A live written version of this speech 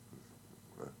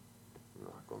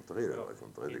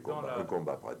un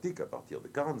combat pratique à partir de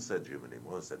 47. J'ai mené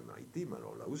moi en Seine-Maritime,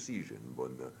 alors là aussi j'ai une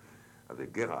bonne...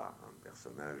 avec Guérard, un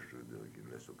personnage qui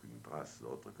ne laisse aucune trace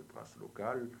autre que trace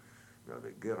locale, mais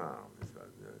avec Guérard, n'est-ce pas,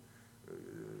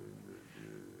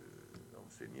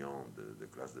 enseignant de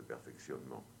classe de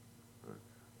perfectionnement. Hein.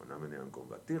 On a mené un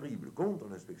combat terrible contre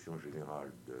l'inspection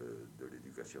générale de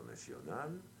l'éducation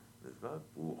nationale, n'est-ce pas,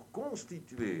 pour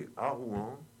constituer à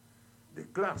Rouen des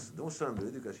classes au sein de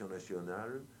l'éducation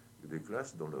nationale, des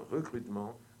classes dont le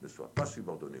recrutement ne soit pas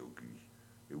subordonné au QI.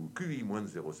 Et où QI moins de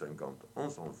 0,50, on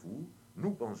s'en fout.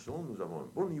 Nous pensons, nous avons un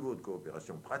bon niveau de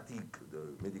coopération pratique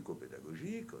de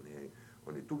médico-pédagogique,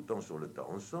 on est tout le temps sur le tas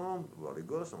ensemble, voir les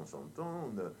gosses, on s'entend,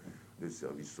 on a les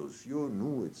services sociaux,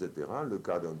 nous, etc., le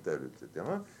cas d'un tel, etc.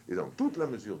 Et dans toute la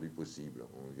mesure du possible,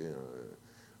 on vient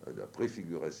à la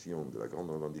préfiguration de la grande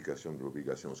revendication de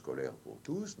l'obligation scolaire pour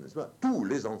tous, n'est-ce pas? Tous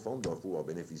les enfants doivent pouvoir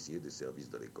bénéficier des services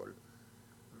de l'école.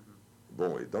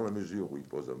 Bon, et dans la mesure où il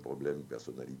pose un problème de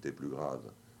personnalité plus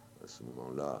grave, à ce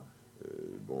moment-là,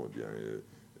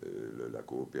 la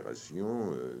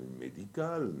coopération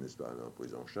médicale, n'est-ce pas, la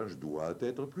prise en charge doit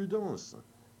être plus dense.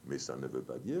 Mais ça ne veut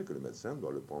pas dire que le médecin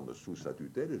doit le prendre sous sa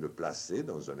tutelle et le placer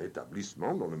dans un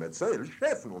établissement dont le médecin est le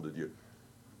chef, nom de Dieu.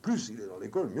 Plus il est dans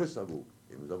l'école, mieux ça vaut.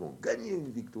 Et nous avons gagné une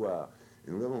victoire.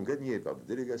 Et nous l'avons gagné par des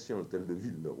délégations à l'hôtel de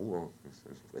ville de Rouen.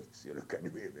 C'est le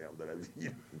canuet, maire de la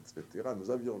ville, etc.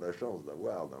 Nous avions la chance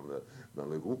d'avoir dans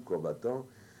le groupe combattant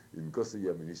une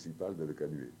conseillère municipale de Le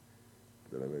Canuet.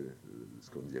 Ce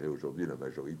qu'on dirait aujourd'hui la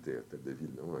majorité à tête de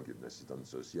ville de Rouen, qui est une assistante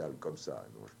sociale comme ça,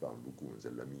 dont je parle beaucoup,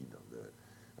 elle l'a mis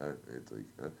dans les trucs.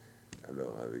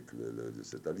 Alors, avec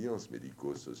cette alliance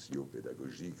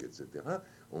médico-socio-pédagogique, etc.,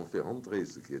 on fait rentrer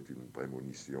ce qui est une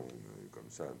prémonition, comme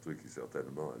ça, un truc qui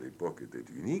certainement à l'époque était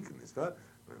unique, n'est-ce pas,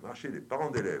 le marché des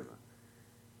parents d'élèves.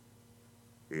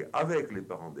 Et avec les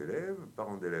parents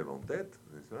d'élèves en tête,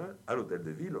 n'est-ce pas, à l'hôtel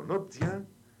de ville, on obtient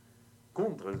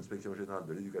contre l'inspection générale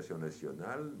de l'éducation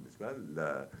nationale, n'est-ce pas,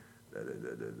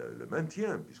 le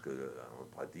maintien, puisque en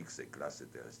pratique ces classes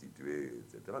étaient instituées,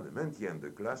 etc., le maintien de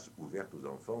classes ouvertes aux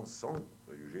enfants sans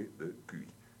préjugé de QI,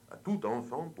 à tout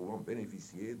enfant pouvant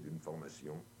bénéficier d'une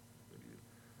formation.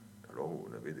 Alors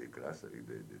on avait des classes avec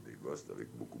des gosses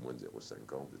avec beaucoup moins de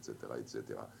 0,50, etc.,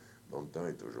 etc., dont un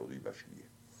est aujourd'hui bachelier.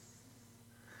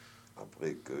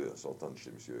 Après que, en sortant de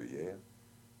chez M. Hier,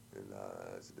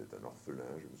 là, c'était un orphelin,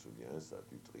 je me souviens, sa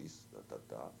tutrice, la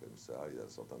tata, comme ça, et en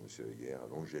sortant M. Hier,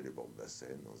 allongeait les bords de la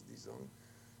Seine en se disant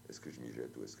est-ce que je m'y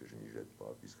jette ou est-ce que je m'y jette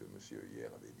pas, puisque M. Hier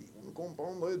avait dit vous ne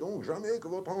comprendrez donc jamais que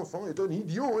votre enfant est un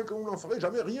idiot et que vous n'en ferez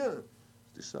jamais rien.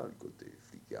 C'était ça le côté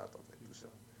flicate, en fait, tout ça.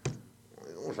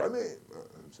 Non, jamais,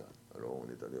 comme ça. Alors on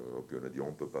est allé, puis on a dit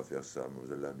on ne peut pas faire ça,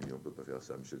 Mlle Lamy, on ne peut pas faire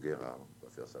ça, M. Guérard, on ne peut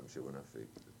pas faire ça, M. Bonafé,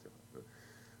 etc.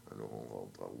 Alors on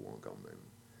rentre à Rouen quand même.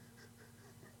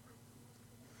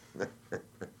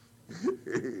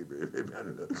 Et bien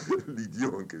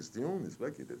l'idiot en question, n'est-ce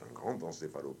pas, qui était un grand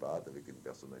encéphalopathe avec une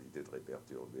personnalité très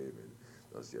perturbée, mais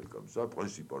d'un ciel comme ça,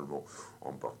 principalement,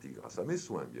 en partie grâce à mes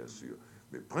soins, bien sûr,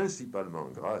 mais principalement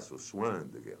grâce aux soins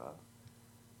de Guérard,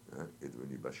 est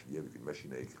devenu bachelier avec une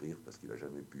machine à écrire parce qu'il n'a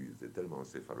jamais pu, il était tellement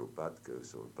encéphalopathe que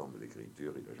sur le plan de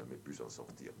l'écriture, il n'a jamais pu s'en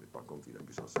sortir. Mais par contre, il a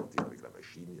pu s'en sortir avec la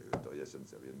machine, il y a l'autorisation de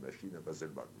servir de machine à passer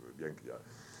le bac. Bien qu'il y a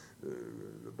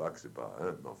le bac, c'est pas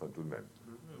mais enfin tout de même,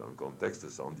 dans le contexte,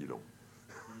 ça en dit long.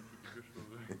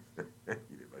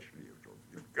 Il est bachelier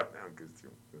aujourd'hui, le gars en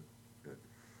question.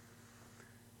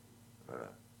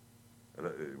 Voilà.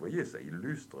 Alors, vous voyez, ça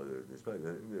illustre, n'est-ce pas,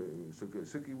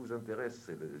 ce qui vous intéresse,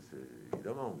 c'est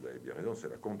évidemment, vous avez bien raison, c'est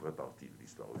la contrepartie de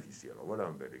l'histoire officielle. Alors voilà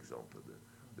un bel exemple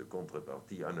de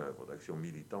contrepartie en œuvre, d'action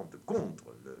militante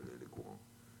contre les courants.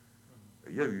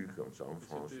 Il y a eu, comme ça, en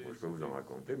France, moi, je peux vous en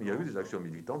raconter, mais il y a eu des actions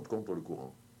militantes contre le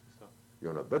courant. Et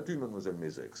on a battu Mademoiselle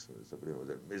Mézex, elle s'appelait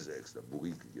Mademoiselle Mézex, la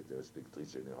bourrique qui était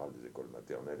inspectrice générale des écoles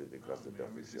maternelles et des classes de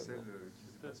perfectionnement. Celle qui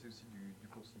s'est passée aussi du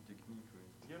conseil technique. Oui.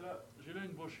 J'ai là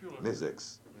une brochure.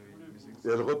 Mézex. Et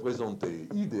elle représentait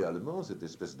idéalement cette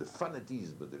espèce de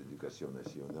fanatisme de l'éducation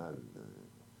nationale,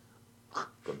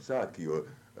 comme ça, qui,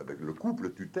 avec le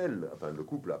couple tutelle, enfin le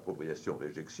couple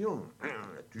appropriation-réjection,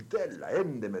 la tutelle, la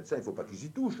haine des médecins, il ne faut pas qu'ils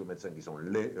y touchent, aux médecins qui sont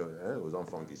aux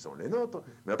enfants qui sont les nôtres,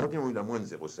 mais à partir du moment où il a moins de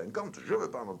 0,50, je ne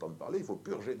veux pas en entendre parler, il faut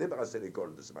purger, débarrasser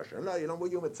l'école de ce machin-là et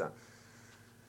l'envoyer au médecin.